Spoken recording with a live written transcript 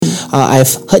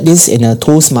I've heard this in a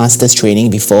Toastmasters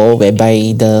training before,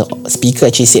 whereby the speaker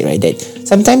actually said, right, that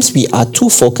sometimes we are too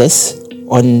focused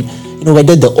on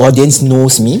whether the audience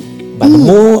knows me, but the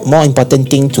more important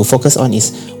thing to focus on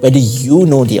is whether you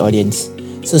know the audience.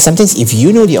 So sometimes if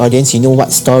you know the audience, you know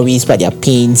what stories, what their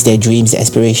pains, their dreams, their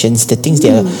aspirations, the things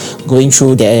they're going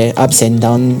through, their ups and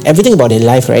downs, everything about their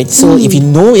life, right? So if you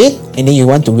know it, and then you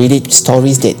want to relate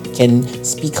stories that can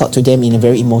speak out to them in a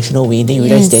very emotional way, then you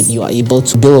realize that you are able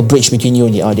to build a bridge between you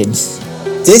and the audience.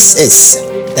 This is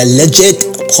the Legit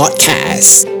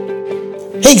Podcast.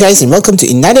 Hey guys, and welcome to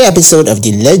another episode of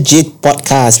the Legit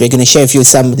Podcast. We're going to share with you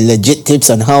some legit tips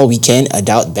on how we can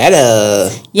adult better.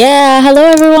 Yeah, hello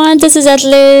everyone. This is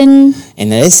Adeline.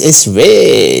 And this is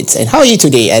Ritz. And how are you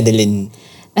today, Adeline?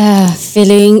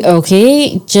 Feeling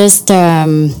okay. Just I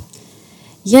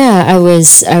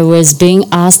was being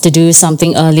asked to do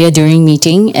something earlier during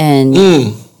meeting, and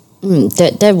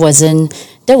that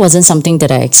wasn't something that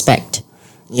I expect.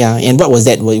 Yeah, and what was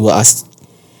that what you were asked?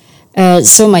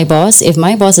 So my boss, if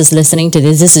my boss is listening to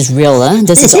this is real,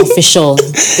 this is official.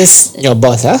 This your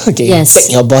boss, huh? Okay. Yes.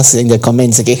 Check your boss in the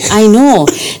comments, okay? I know.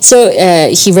 So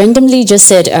he randomly just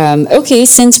said, okay,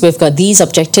 since we've got these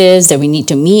objectives that we need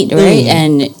to meet, right?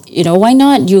 And why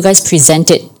not you guys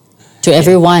present it to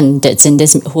everyone that's in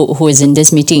this who is in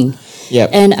this meeting. Yep.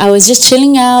 And I was just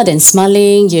chilling out and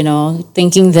smiling,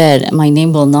 thinking that my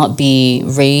name will not be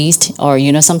raised, or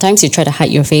sometimes you try to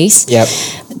hide your face. Yep.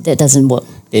 That doesn't work.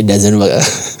 It doesn't work.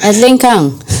 Adeline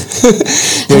Kang.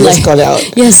 You just call it out.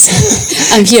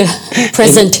 Yes, I'm here,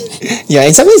 present.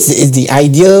 And sometimes the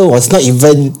idea was not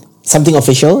even something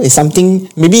official. It's something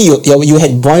maybe you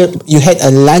had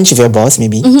a lunch with your boss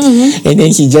maybe, and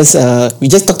then we just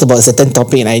talked about a certain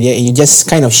topic and idea, and you just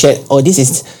kind of shared.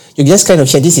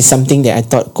 This is something that I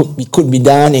thought could be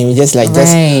done, and we just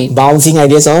bouncing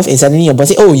ideas off, and suddenly your boss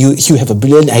say, "Oh, you have a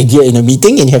brilliant idea in a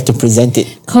meeting, and you have to present it."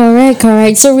 Correct.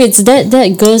 So Ritz,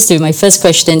 that goes to my first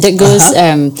question.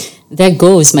 That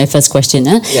goes my first question.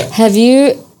 Yeah.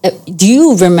 Do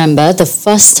you remember the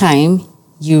first time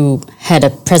you had a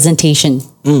presentation?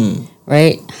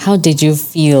 Right? How did you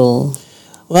feel?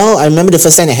 Well, I remember the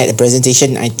first time I had a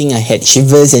presentation, I think I had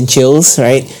shivers and chills,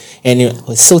 right? And it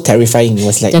was so terrifying. It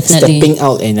was like stepping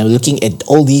out and looking at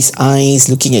all these eyes,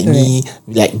 looking at me,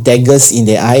 like daggers in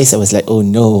their eyes. I was like, oh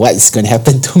no, what's going to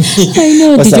happen to me? I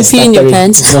know. Did you pee in your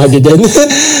pants? No, I didn't.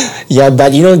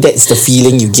 But that's the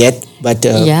feeling you get. But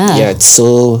it's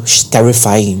so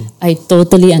terrifying. I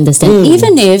totally understand.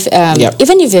 Even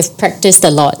if you've practiced a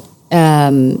lot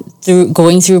through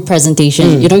going through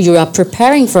presentation, you are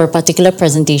preparing for a particular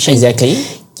presentation. Exactly.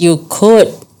 You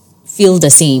could feel the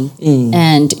same,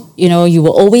 and you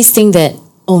will always think that,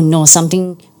 oh no,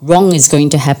 something wrong is going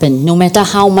to happen, no matter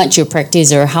how much you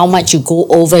practice or how much you go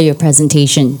over your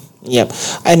presentation. Yep.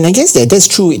 And I guess that's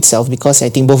true itself, because I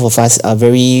think both of us are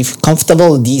very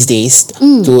comfortable these days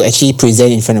to actually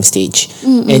present in front of stage.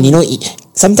 And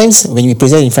sometimes when we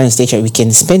present in front of stage, we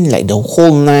can spend like the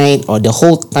whole night or the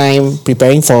whole time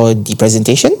preparing for the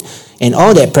presentation. And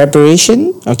all that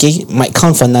preparation, might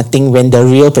count for nothing when the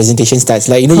real presentation starts.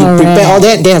 Like, you prepare all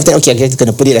that, then after, I'm just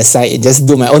going to put it aside and just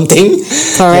do my own thing.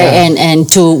 Correct. Yeah. And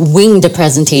to wing the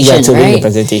presentation, right? Wing the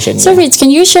presentation. So, Ritz,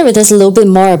 can you share with us a little bit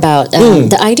more about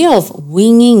the idea of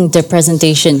winging the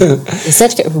presentation? Is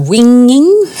that winging?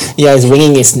 Yeah, it's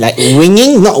winging. It's like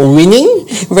winging, not winning,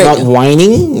 right. Not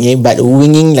whining, but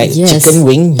winging, like chicken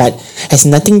wing, but has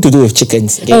nothing to do with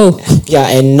chickens. Okay? Oh. Yeah,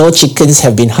 and no chickens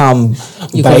have been harmed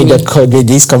by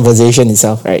this conversation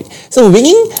itself, right? So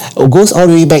winging goes all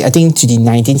the way back, I think, to the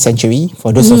 19th century.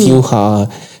 For those of you who are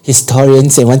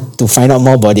historians and want to find out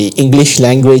more about the English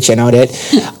language and all that,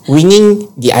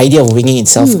 the idea of winging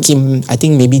itself came, I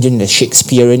think, maybe during the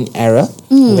Shakespearean era,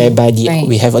 whereby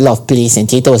we have a lot of plays and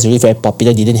theatre was really very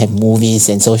popular. They didn't have movies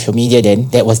and social media then.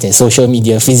 That was their social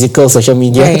media, physical social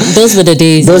media. Right. Those were the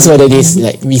days.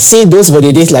 Like we say those were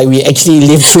the days, like we actually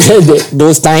lived through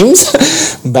those times.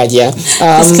 But yeah.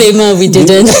 Disclaimer, we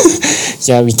didn't.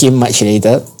 We came much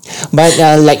later. But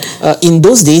in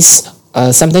those days,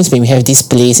 sometimes when we have these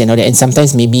plays and all that, and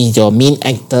sometimes maybe your main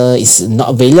actor is not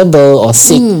available or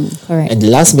sick, correct. At the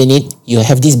last minute you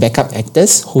have these backup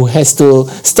actors who has to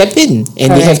step in, and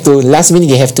correct. they have to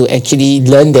they have to actually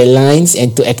learn their lines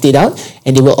and to act it out,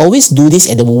 and they will always do this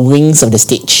at the wings of the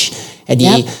stage, at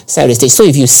the side of the stage. So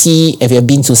if you have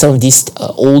been to some of these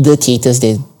older theatres,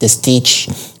 the stage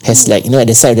has at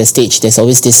the side of the stage there's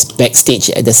always this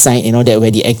backstage at the side, that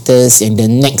where the actors and the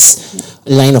next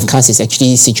line of cast is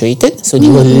actually situated. So they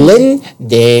will learn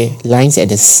their lines at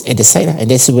the side, and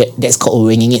that's called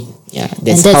winging it. Yeah,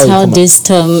 that's how this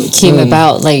term came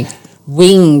about. Like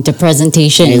wing the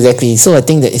presentation. Exactly. So I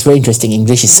think that it's very interesting.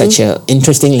 English is such an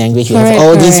interesting language. We have Correct,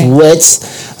 all these correct.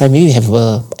 words. Maybe we have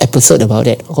an episode about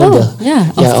it. All Oh, yeah,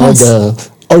 of all course.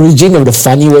 the origin of the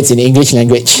funny words in English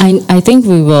language. I think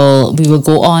we will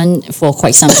go on for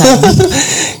quite some time.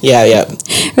 Yeah.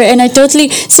 Right, and I totally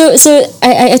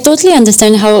I totally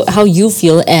understand how you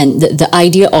feel and the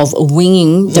idea of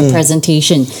winging the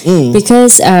presentation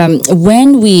because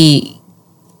when we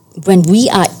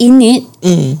are in it,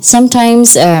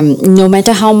 sometimes no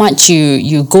matter how much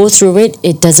you go through it,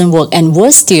 it doesn't work. And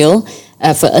worse still,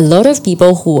 for a lot of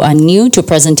people who are new to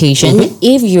presentation,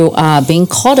 if you are being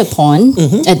called upon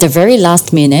at the very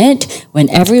last minute when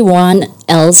everyone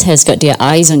else has got their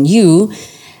eyes on you,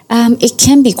 it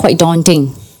can be quite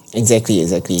daunting. Exactly.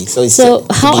 So it's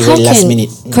How very last can minute.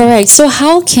 correct? So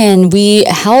how can we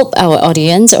help our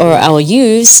audience or our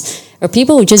youth or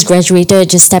people who just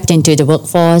graduated, just stepped into the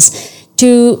workforce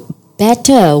to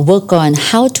better work on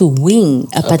how to wing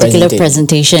a particular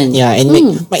presentation? Yeah, and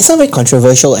might sound very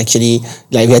controversial actually.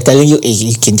 Like we are telling you,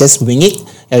 you can just wing it.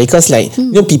 Because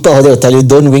people out there will tell you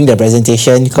don't wing the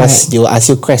presentation because they will ask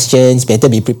you questions. Better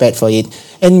be prepared for it.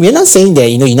 And we're not saying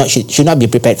that should not be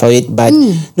prepared for it. But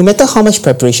no matter how much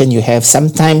preparation you have,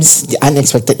 sometimes the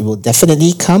unexpected will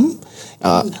definitely come.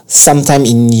 Sometime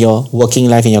in your working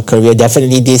life, in your career,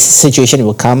 definitely this situation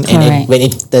will come. And when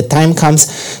the time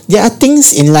comes, there are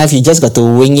things in life you just got to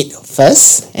wing it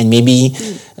first, and maybe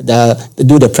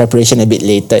do the preparation a bit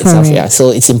later itself. Yeah,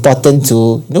 so it's important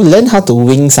to learn how to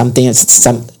wing something.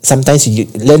 Sometimes you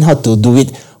learn how to do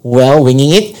it well,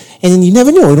 winging it. And you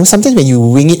never know, sometimes when you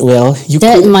wing it well,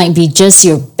 that might be just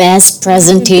your best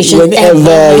presentation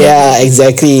ever. Yeah,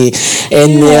 exactly.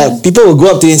 And people will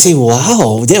go up to you and say,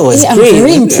 "Wow, that was great. I'm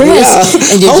very impressed." Yeah.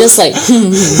 And you're just like,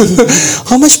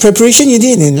 how much preparation you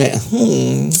did?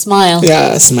 And smile.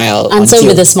 Yeah, smile. Answer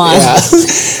with a smile. Yeah.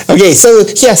 Okay, so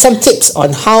here are some tips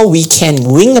on how we can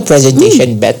wing a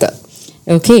presentation better.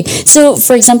 Okay, so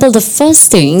for example, the first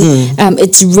thing,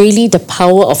 it's really the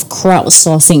power of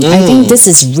crowdsourcing. I think this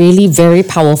is really very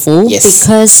powerful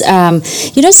because,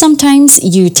 sometimes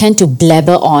you tend to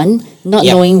blabber on, not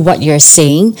knowing what you're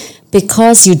saying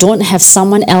because you don't have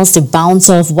someone else to bounce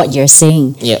off what you're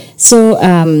saying. So,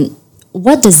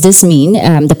 what does this mean?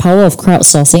 The power of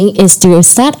crowdsourcing is to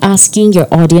start asking your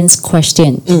audience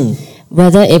question.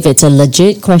 Whether if it's a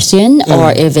legit question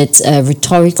or if it's a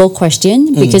rhetorical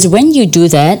question, because when you do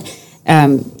that,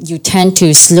 you tend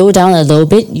to slow down a little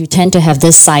bit. You tend to have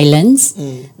this silence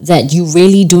that you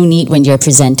really do need when you're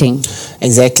presenting.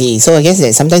 Exactly. So I guess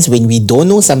that sometimes when we don't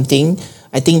know something,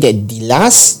 I think that the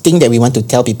last thing that we want to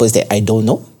tell people is that I don't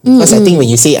know. Because I think when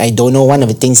you say I don't know, one of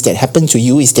the things that happen to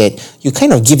you is that you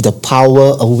kind of give the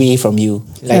power away from you.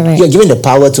 Like you're given the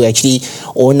power to actually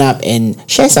own up and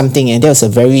share something, and that was a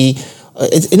very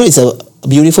it's a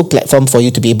beautiful platform for you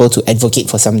to be able to advocate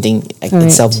for something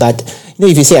itself. But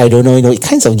if you say I don't know, it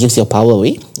kind of gives your power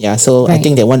away. Yeah. So I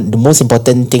think that the most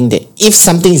important thing that if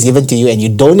something is given to you and you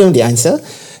don't know the answer,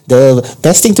 the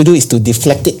best thing to do is to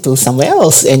deflect it to somewhere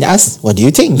else and ask, what do you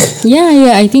think?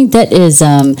 Yeah. I think that is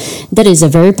a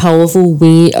very powerful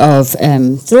way of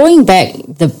throwing back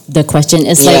the question.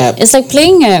 It's like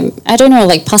playing I don't know,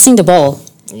 like passing the ball.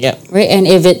 Yeah. Right. And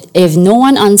if no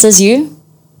one answers you,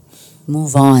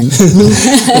 move on.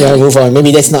 Move on.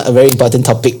 Maybe that's not a very important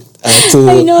topic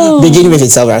to begin with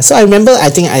itself. Right? So I remember, I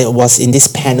think I was in this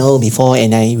panel before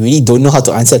and I really don't know how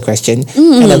to answer a question.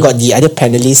 And I got the other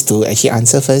panelists to actually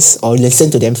answer first or listen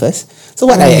to them first. So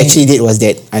what I actually did was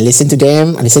that I listened to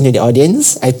them, I listened to the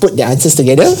audience, I put the answers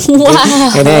together.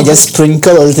 Wow. And then I just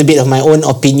sprinkle a little bit of my own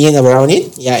opinion around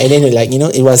it. Yeah, and then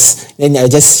then I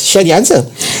just share the answer.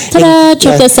 Ta-da!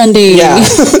 Chocolate sundae. Yeah.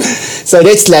 So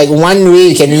that's like one way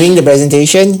you can wing the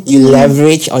presentation. You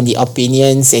leverage on the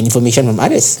opinions and information from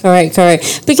others. Correct.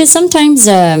 Because sometimes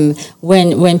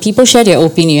when people share their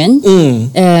opinion,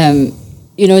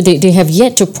 they have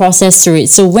yet to process through it.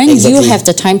 So when you have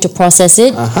the time to process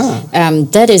it,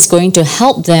 that is going to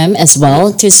help them as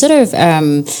well to sort of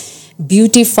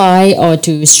beautify or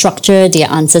to structure their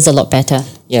answers a lot better.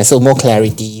 Yeah, so more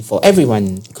clarity for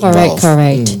everyone involved.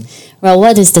 Correct. Well,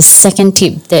 what is the second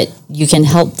tip that you can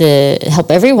help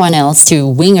everyone else to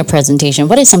wing a presentation?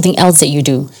 What is something else that you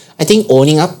do? I think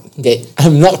owning up that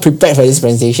I'm not prepared for this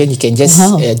presentation. You can just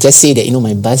say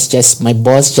that my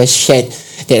boss just shared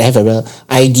that I have an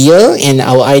idea and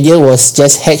our idea was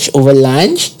just hatched over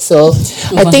lunch. So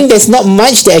I think there's not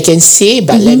much that I can say,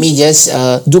 but let me just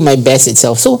do my best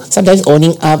itself. So sometimes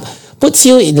owning up, puts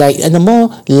you in like in a more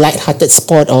light-hearted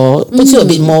spot, or puts you a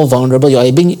bit more vulnerable.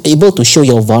 You're being able to show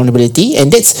your vulnerability,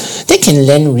 and that can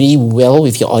land really well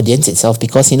with your audience itself,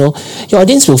 because your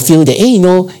audience will feel that, hey,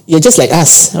 you're just like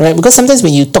us, right? Because sometimes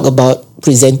when you talk about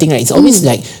presenting, right, it's always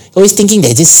like always thinking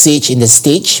there's this sage in the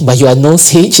stage, but you are no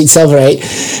sage itself, right?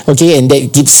 Okay, and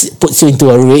that puts you into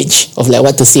a rage of like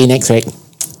what to say next, right?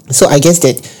 So I guess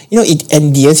that it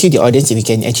endears you, the audience, if you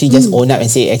can actually just own up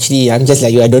and say, actually, I'm just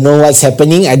like you. I don't know what's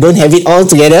happening. I don't have it all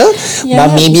together,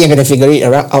 but maybe I'm gonna figure it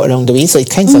out along the way. So it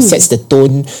kind of sets the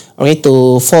tone, okay,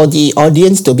 for the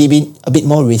audience to be a bit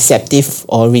more receptive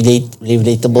or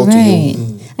relatable to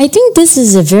you. I think this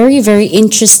is a very, very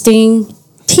interesting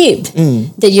tip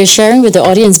that you're sharing with the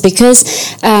audience, because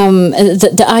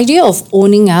the idea of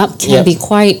owning up can be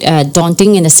quite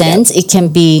daunting in a sense. It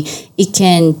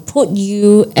can put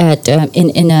you at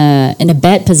in a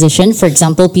bad position. For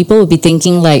example, people will be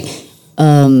thinking like,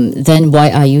 then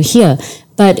why are you here?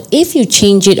 But if you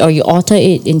change it or you alter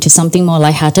it into something more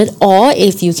lighthearted, or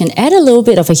if you can add a little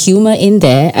bit of a humor in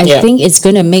there, I think it's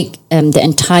going to make the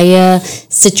entire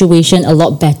situation a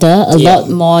lot better, a lot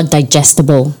more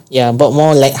digestible. Yeah, but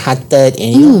more lighthearted,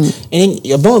 and and then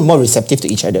you're more receptive to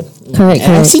each other. Correct.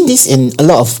 I've seen this in a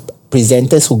lot of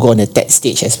presenters who go on a TED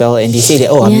stage as well, and they say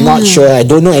that, I'm not sure, I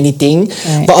don't know anything,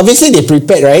 but obviously they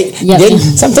prepared, right? Then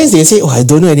sometimes they say, I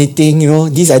don't know anything,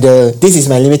 this is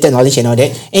my limited knowledge and all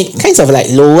that, and it kind of like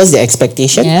lowers the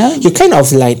expectation. You kind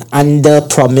of like under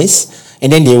promise,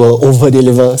 and then they will over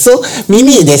deliver. So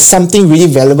maybe there's something really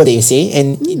valuable that you say,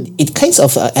 and it kind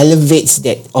of elevates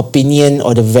that opinion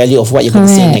or the value of what you're going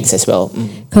to say next as well.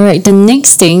 Correct. The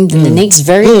next thing, the next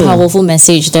very powerful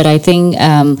message that I think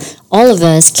all of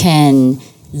us can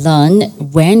learn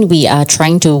when we are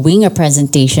trying to wing a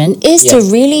presentation is to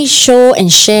really show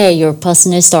and share your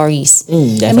personal stories.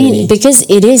 I mean, because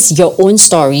it is your own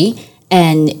story,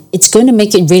 and it's going to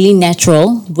make it really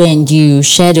natural when you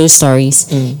share those stories.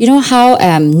 You know how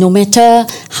no matter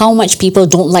how much people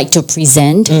don't like to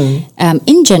present,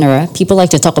 in general, people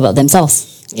like to talk about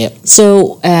themselves.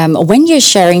 So when you're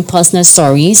sharing personal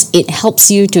stories, it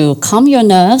helps you to calm your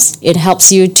nerves. It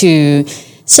helps you to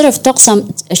sort of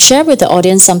share with the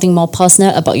audience something more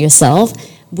personal about yourself,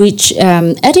 which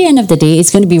at the end of the day is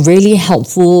going to be really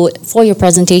helpful for your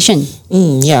presentation.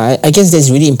 I guess that's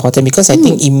really important, because I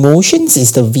think emotions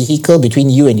is the vehicle between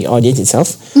you and the audience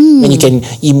itself. When you can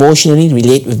emotionally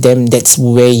relate with them, that's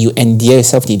where you endear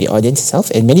yourself to the audience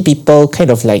itself. And many people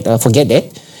kind of like forget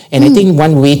that. And I think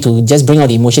one way to just bring out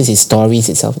the emotions is stories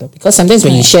itself. Because sometimes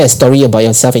when you share a story about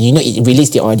yourself and it relates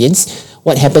to the audience,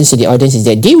 what happens to the audience is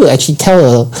that they will actually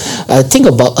think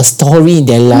about a story in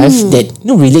their life that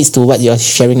relates to what you're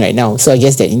sharing right now. So I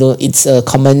guess that it's a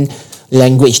common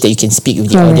language that you can speak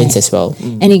with the audience as well.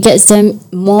 And it gets them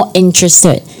more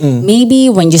interested. Maybe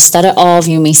when you started off,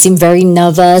 you may seem very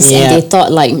nervous and they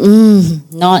thought like,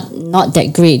 not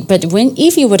that great. But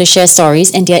if you were to share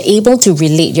stories and they're able to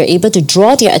relate, you're able to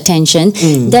draw their attention,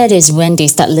 that is when they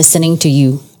start listening to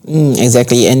you.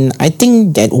 Exactly. And I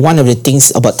think that one of the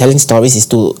things about telling stories is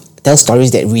to tell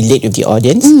stories that relate with the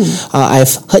audience.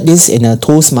 I've heard this in a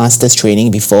Toastmasters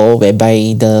training before,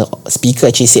 whereby the speaker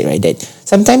actually said, right, that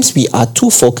sometimes we are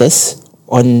too focused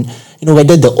on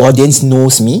whether the audience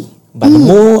knows me, but the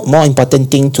more important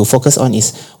thing to focus on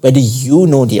is whether you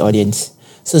know the audience.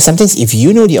 So sometimes if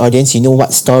you know the audience, you know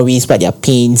what stories, what their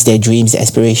pains, their dreams, their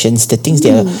aspirations, the things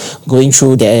they're going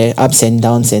through, their ups and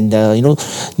downs, and their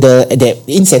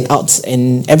ins and outs,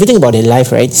 and everything about their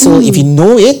life, right? So if you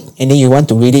know it, and then you want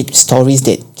to relate stories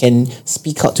that can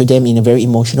speak out to them in a very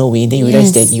emotional way, then you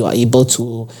realize that you are able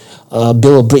to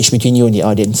build a bridge between you and the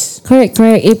audience. Correct.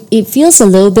 It feels a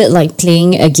little bit like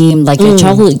playing a game, like a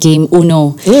childhood game,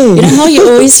 Uno. You know how you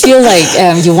always feel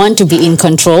like you want to be in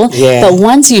control, but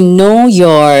once you know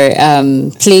your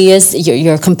players,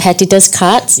 your competitors'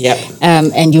 cards,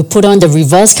 and you put on the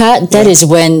reverse card, that is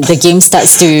when the game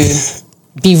starts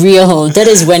to be real. That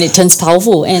is when it turns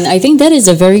powerful, and I think that is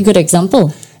a very good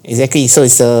example. Exactly. So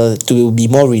it's to be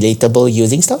more relatable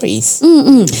using stories.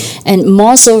 And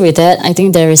more so with that, I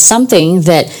think there is something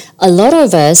that a lot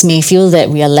of us may feel that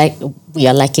we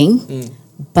are lacking.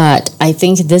 But I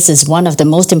think this is one of the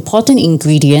most important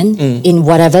ingredient in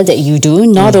whatever that you do,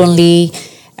 not only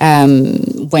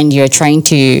when you're trying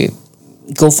to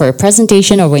go for a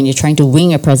presentation or when you're trying to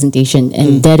wing a presentation,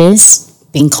 and that is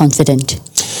being confident.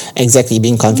 Exactly,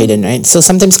 being confident, right? So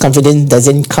sometimes confidence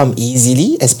doesn't come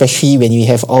easily, especially when you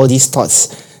have all these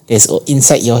thoughts that's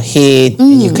inside your head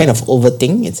and you kind of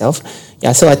overthink itself.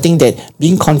 Yeah, so I think that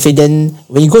being confident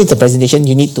when you go into presentation,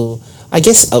 you need to. I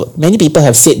guess many people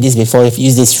have said this before, have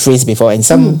used this phrase before, and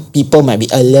some people might be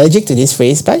allergic to this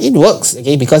phrase, but it works,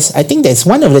 okay? Because I think that's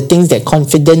one of the things that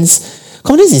confidence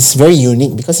is very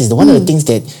unique because it's one of the things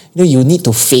that you need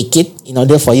to fake it in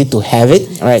order for you to have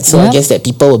it. All right, so I guess that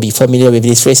people will be familiar with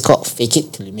this phrase called "fake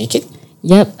it till you make it."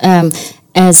 Yep.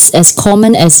 As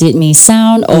common as it may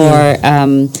sound, or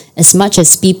as much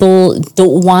as people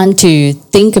don't want to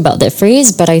think about that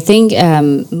phrase, but I think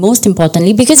most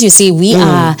importantly, because you see, we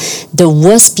are the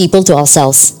worst people to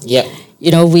ourselves. Yep.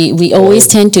 We always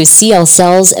tend to see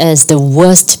ourselves as the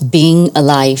worst being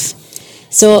alive.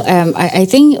 So I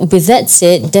think with that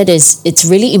said, it's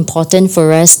really important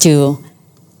for us to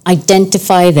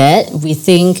identify that we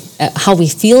think how we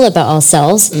feel about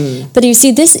ourselves. But you see,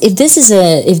 if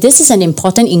this is an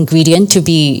important ingredient to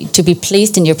be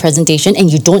placed in your presentation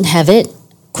and you don't have it,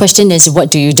 question is, what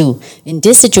do you do in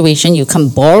this situation? You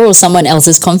can't borrow someone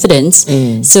else's confidence.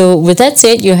 So with that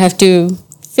said, you have to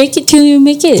fake it till you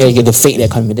make it. Yeah, you get to fake that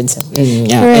confidence.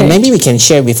 Yeah, and maybe we can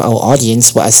share with our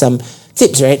audience what are some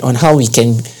tips, right, on how we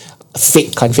can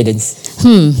fake confidence.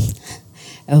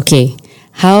 Okay.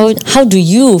 How do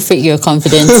you fake your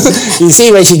confidence? You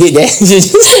see what she did there? She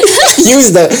just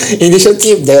used the initial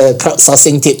tip, the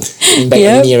crowdsourcing tip back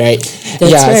in me, right?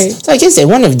 That's right. So I guess that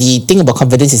one of the thing about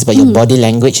confidence is about your body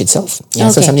language itself. Yeah,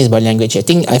 so something is body language. I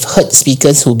think I've heard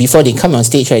speakers who before they come on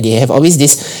stage, right, they have always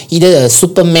this either a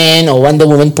Superman or Wonder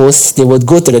Woman pose. They would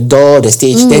go to the door of the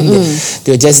stage, then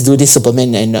they'll just do this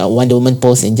Superman and Wonder Woman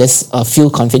pose and just feel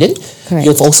confident. Correct.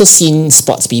 You've also seen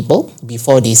sports people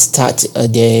before they start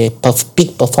their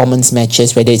peak performance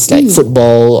matches, whether it's like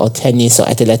football or tennis or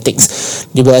athletics,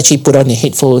 they will actually put on their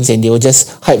headphones and they will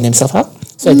just hype themselves up.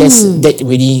 So that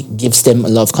really gives them a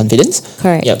lot of confidence.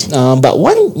 Correct. Yep. But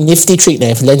one nifty trick that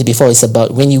I've learned before is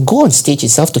about when you go on stage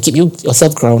itself to keep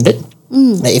yourself grounded.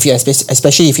 Like if you're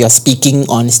especially if you're speaking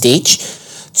on stage,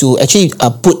 to actually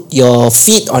put your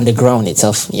feet on the ground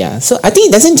itself. Yeah. So I think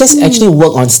it doesn't just actually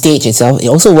work on stage itself. It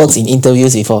also works in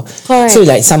interviews before. Correct. So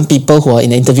like some people who are in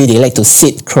the interview, they like to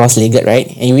sit cross-legged, right?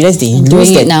 And you realize they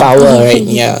lose that power, right?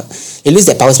 Yeah. They lose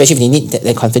that power, especially if they need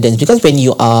that confidence. Because when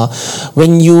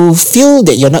you feel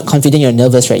that you're not confident, you're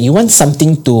nervous, right? You want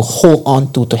something to hold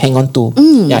on to hang on to.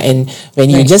 Yeah. And when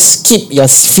you just keep your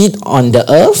feet on the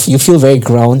earth, you feel very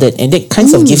grounded. And that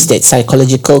kind of gives that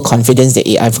psychological confidence that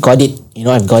I've got it.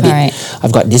 I've got it.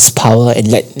 I've got this power, and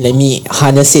let me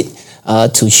harness it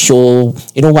to show,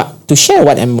 to share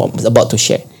what I'm about to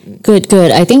share. Good.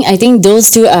 I think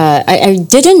those two. I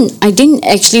didn't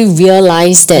actually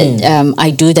realize that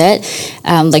I do that.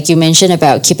 Like you mentioned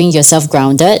about keeping yourself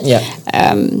grounded. Yeah.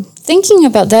 Thinking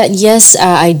about that, yes,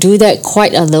 I do that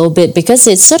quite a little bit because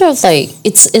it's sort of like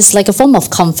it's like a form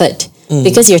of comfort.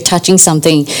 Because you're touching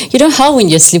something. You know how when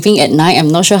you're sleeping at night, I'm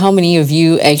not sure how many of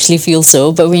you actually feel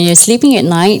so, but when you're sleeping at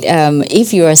night,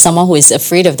 if you are someone who is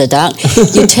afraid of the dark,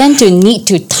 you tend to need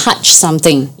to touch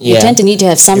something. You tend to need to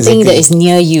have something that is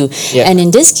near you. And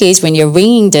in this case, when you're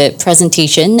ringing the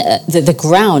presentation, the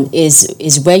ground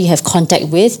is where you have contact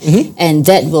with, and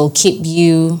that will keep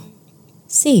you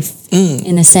safe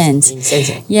in a sense.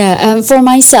 For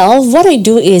myself, what I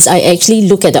do is I actually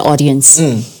look at the audience.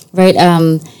 Right.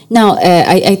 Now,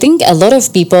 I think a lot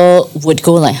of people would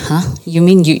go like, huh? You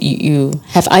mean you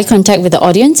have eye contact with the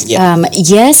audience?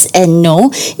 Yes and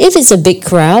no. If it's a big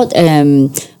crowd,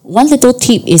 one little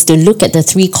tip is to look at the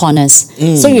three corners.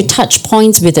 So you touch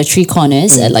points with the three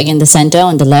corners, like in the center,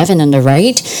 on the left and on the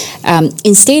right,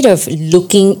 instead of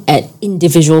looking at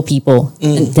individual people.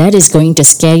 And that is going to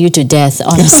scare you to death,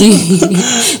 honestly,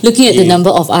 looking at the number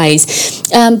of eyes.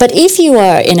 But if you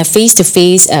are in a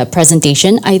face-to-face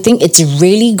presentation, I think it's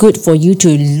really good for you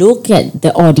to look at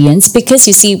the audience because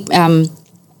you see,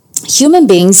 human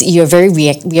beings, we are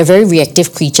very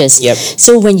reactive creatures.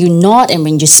 So when you nod and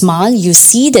when you smile, you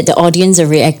see that the audience are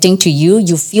reacting to you.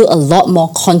 You feel a lot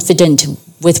more confident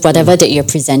with whatever that you're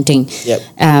presenting.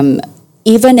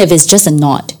 Even if it's just a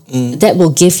nod, that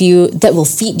will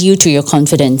feed you to your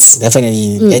confidence.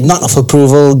 Definitely. A nod of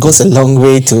approval goes a long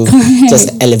way to just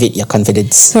elevate your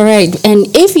confidence. Correct. And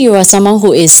if you are someone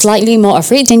who is slightly more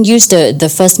afraid, then use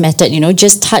the first method,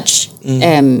 just touch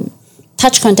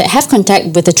contact, have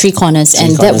contact with the three corners,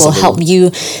 and that will help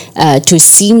you to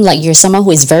seem like you're someone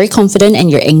who is very confident and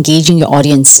you're engaging your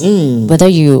audience. Whether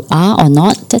you are or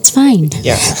not, that's fine.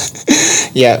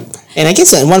 Yeah. And I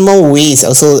guess one more way is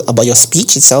also about your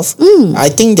speech itself. I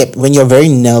think that when you're very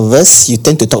nervous, you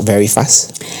tend to talk very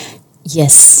fast.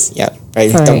 Yes. Yeah,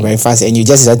 right. You talk very fast and you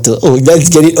just want to, let's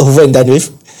get it over and done with.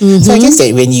 So I guess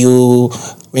that when you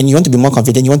when you want to be more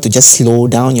confident, you want to just slow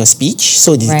down your speech,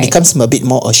 so it Right. becomes a bit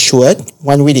more assured.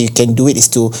 One way that you can do it is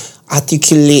to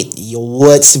articulate your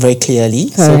words very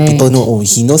clearly, so Correct. people know, oh,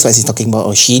 he knows what he's talking about,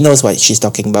 or she knows what she's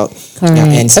talking about. Correct.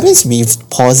 And sometimes with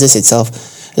pauses itself,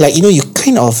 like, you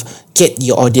kind of get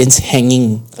your audience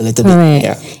hanging a little Correct. bit.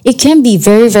 Yeah. It can be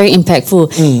very, very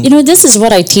impactful. This is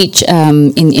what I teach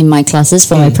in my classes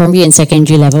for my primary and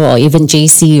secondary level, or even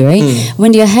JC, right?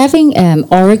 When you're having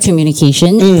oral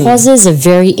communication, pauses are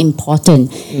very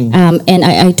important. And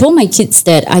I told my kids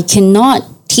that I cannot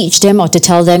teach them or to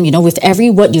tell them, with every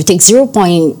word you take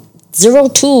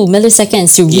 0.02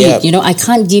 milliseconds to read. Yeah. I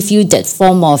can't give you that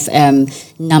form of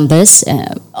numbers,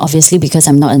 obviously, because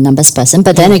I'm not a numbers person.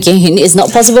 But then again, it's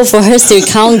not possible for us to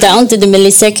count down to the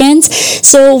milliseconds.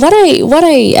 So what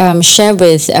I share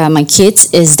with my kids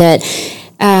is that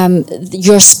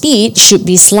your speed should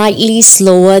be slightly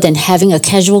slower than having a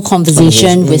casual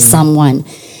conversation with someone.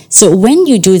 So when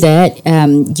you do that,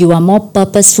 you are more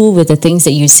purposeful with the things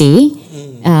that you say.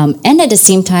 And at the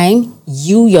same time,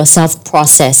 you yourself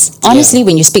process. Honestly,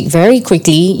 when you speak very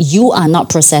quickly, you are not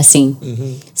processing.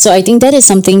 So I think that is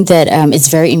something that is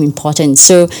very important.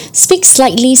 So speak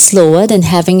slightly slower than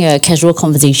having a casual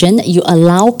conversation. You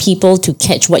allow people to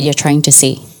catch what you're trying to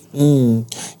say.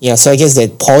 Yeah, so I guess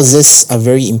that pauses are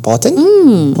very important.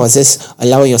 Pauses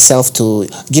allow yourself to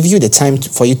give you the time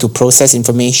for you to process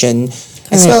information,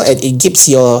 as well as it keeps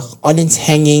your audience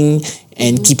hanging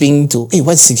and keeping to, hey,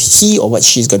 what's he or what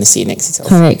she's going to say next itself.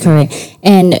 Correct.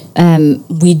 And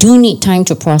we do need time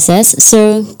to process.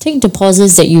 So take the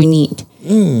pauses that you need.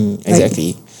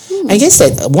 Exactly. I guess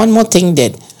that one more thing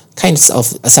that kind of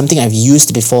something I've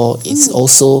used before is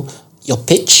also your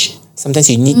pitch. Sometimes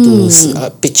you need to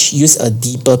use a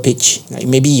deeper pitch. Like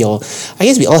maybe I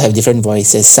guess we all have different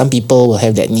voices. Some people will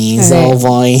have that nasal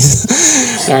voice,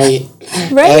 right?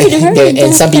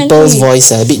 And some people's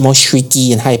voice are a bit more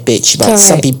shrieky and high pitched, but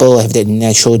some people have that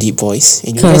natural deep voice.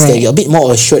 And you realize that you're a bit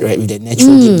more assured, right, with that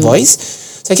natural deep voice.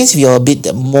 So I guess if you're a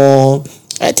bit more,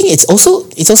 I think it's also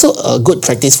a good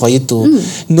practice for you to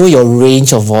know your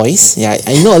range of voice. Yeah,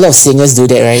 I know a lot of singers do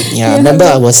that, right? Yeah, I remember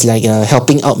I was like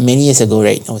helping out many years ago,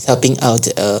 right? I was helping out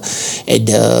at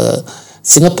the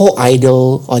Singapore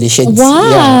Idol auditions. Wow.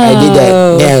 Yeah, I did that.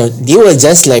 Yeah, they were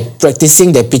just like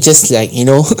practicing their pitches, like,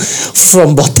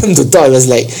 from bottom to top. It was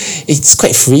like, it's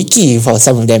quite freaky for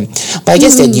some of them. But I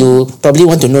guess that you probably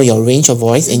want to know your range of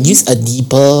voice and use a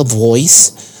deeper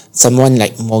voice. Someone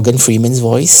like Morgan Freeman's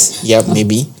voice. Yeah,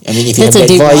 maybe. I mean, if you That's have a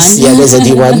that deep voice, one. that's a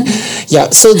deep one. Yeah,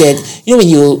 so that, when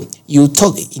you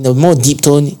talk in a more deep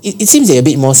tone, it seems they're a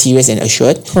bit more serious and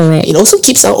assured. Correct. It also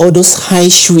keeps out all those high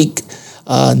shriek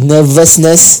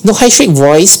nervousness, no high shriek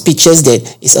voice pitches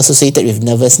that is associated with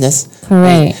nervousness.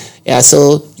 Correct. Yeah,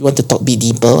 so you want to talk a bit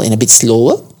deeper and a bit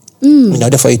slower in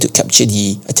order for you to capture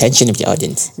the attention of the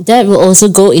audience. That will also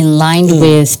go in line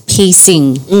with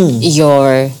pacing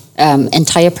your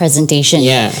entire presentation.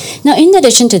 Yeah. Now, in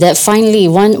addition to that, finally,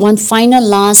 one final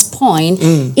last point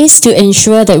is to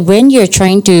ensure that when you're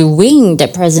trying to wing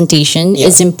that presentation,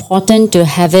 it's important to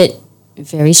have it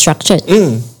very structured.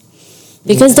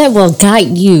 Because that will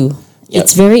guide you. Yep.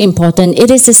 It's very important.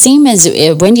 It is the same as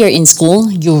when you're in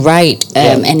school, you write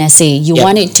an essay. You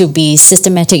want it to be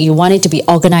systematic. You want it to be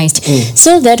organized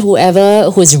so that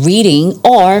whoever who's reading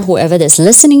or whoever that's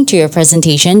listening to your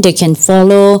presentation, they can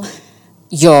follow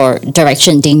your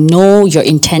direction. They know your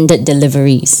intended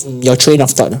deliveries. Your train of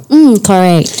thought.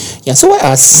 Correct. Yeah, so what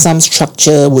are some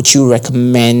structure would you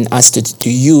recommend us to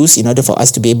use in order for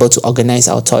us to be able to organize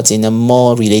our thoughts in a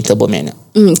more relatable manner?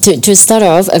 To start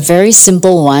off, a very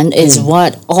simple one is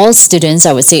what all students,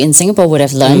 I would say, in Singapore would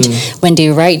have learned when they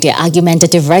write their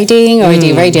argumentative writing or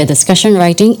they write their discussion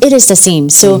writing. It is the same.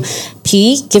 So,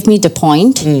 P, give me the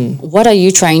point. What are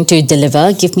you trying to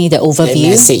deliver? Give me the overview. The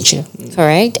message.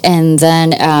 Correct. And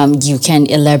then you can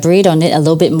elaborate on it a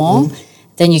little bit more.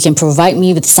 Then you can provide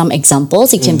me with some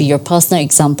examples. It can be your personal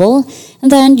example.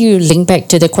 And then you link back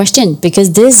to the question,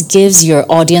 because this gives your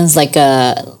audience like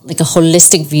a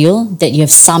holistic view that you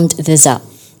have summed this up.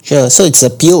 Sure. So it's a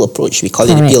peel approach. We call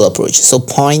it a peel approach. So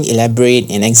point, elaborate,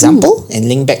 an example, and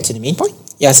link back to the main point.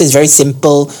 Yeah, so it's a very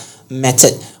simple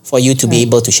method for you to be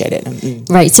able to share that.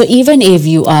 Right. So even if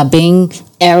you are being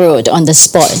arrowed on the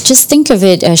spot, just think of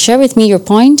it, share with me your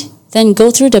point, then go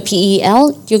through the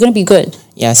PEL, you're going to be good.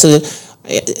 Yeah, so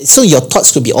your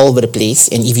thoughts could be all over the place,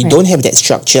 and if you don't have that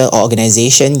structure or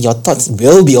organization, your thoughts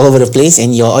will be all over the place,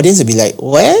 and your audience will be like,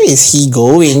 where is he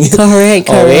going? Correct.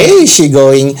 Or where is she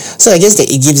going? So I guess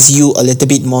that it gives you a little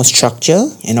bit more structure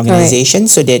and organization,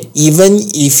 so that even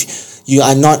if you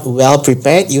are not well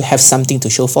prepared, you have something to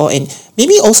show for, and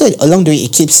maybe also along the way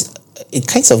it keeps it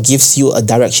kind of gives you a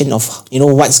direction of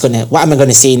what am I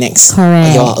gonna say next.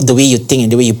 Correct. The way you think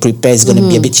and the way you prepare is gonna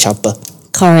be a bit sharper.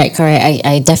 Correct.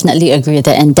 I definitely agree with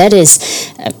that, and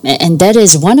that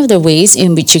is one of the ways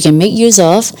in which you can make use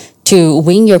of to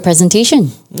wing your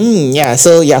presentation.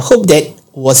 So hope that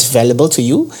was valuable to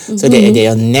you, so that at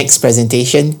your next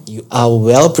presentation you are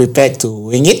well prepared to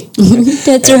wing it.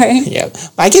 That's right. Yeah,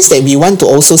 but I guess that we want to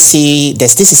also say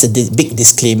that this is a big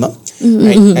disclaimer.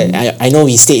 Right? I know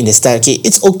we state in the start, okay,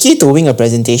 it's okay to wing a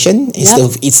presentation.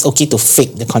 It's okay to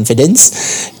fake the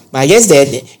confidence. But I guess that,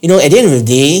 at the end of the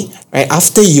day, right,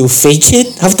 after you fake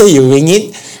it, after you wing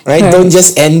it, right, don't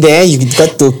just end there. You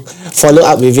got to follow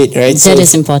up with it, right? That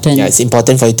is important. Yeah, it's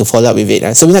important for you to follow up with it.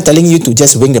 Right? So we're not telling you to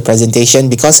just wing the presentation,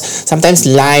 because sometimes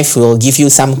life will give you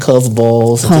some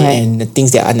curveballs, okay, and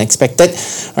things that are unexpected,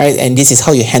 right? And this is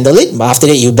how you handle it. But after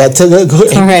that, you better go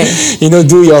and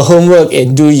do your homework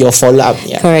and do your follow up.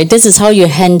 Yeah. Correct. This is how you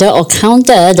handle or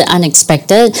counter the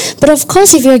unexpected. But of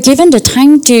course, if you're given the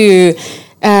time to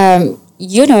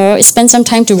spend some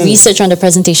time to research on the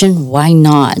presentation, why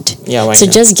not? Yeah, why so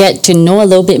not? Just get to know a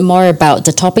little bit more about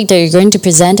the topic that you're going to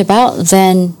present about,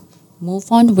 then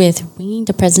move on with winging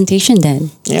the presentation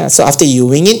then. Yeah, so after you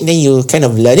wing it, then you kind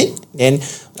of learn it. Then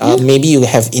maybe you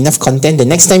have enough content. The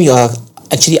next time you are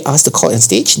actually asked to call on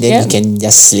stage, then you can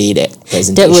just slay that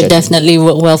presentation. That would definitely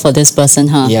work well for this person,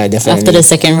 huh? Yeah, definitely. After the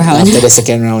second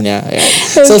round. Yeah. Okay.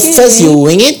 So first you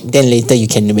wing it, then later you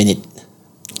can win it.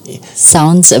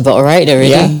 Sounds about right already.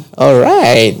 Yeah. All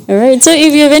right. So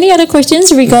if you have any other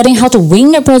questions regarding how to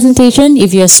wing a presentation,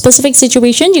 if you have a specific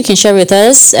situation, you can share with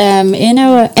us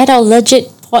at our Legit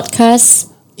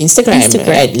Podcast Instagram.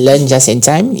 At Learn Just in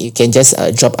Time. You can just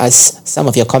drop us some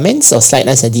of your comments or slide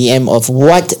us a DM of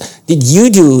what did you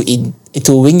do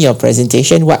to wing your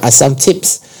presentation. What are some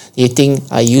tips you think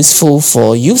are useful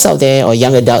for youths out there or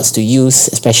young adults to use,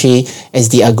 especially as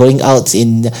they are going out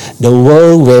in the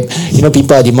world where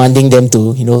people are demanding them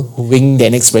to wing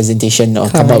their next presentation or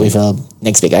come up with a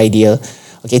next big idea,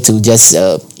 okay, to just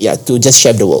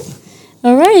share the world.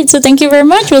 All right, so thank you very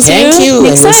much. We'll see you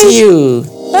next time. We'll see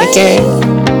you. Bye. Take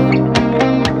care.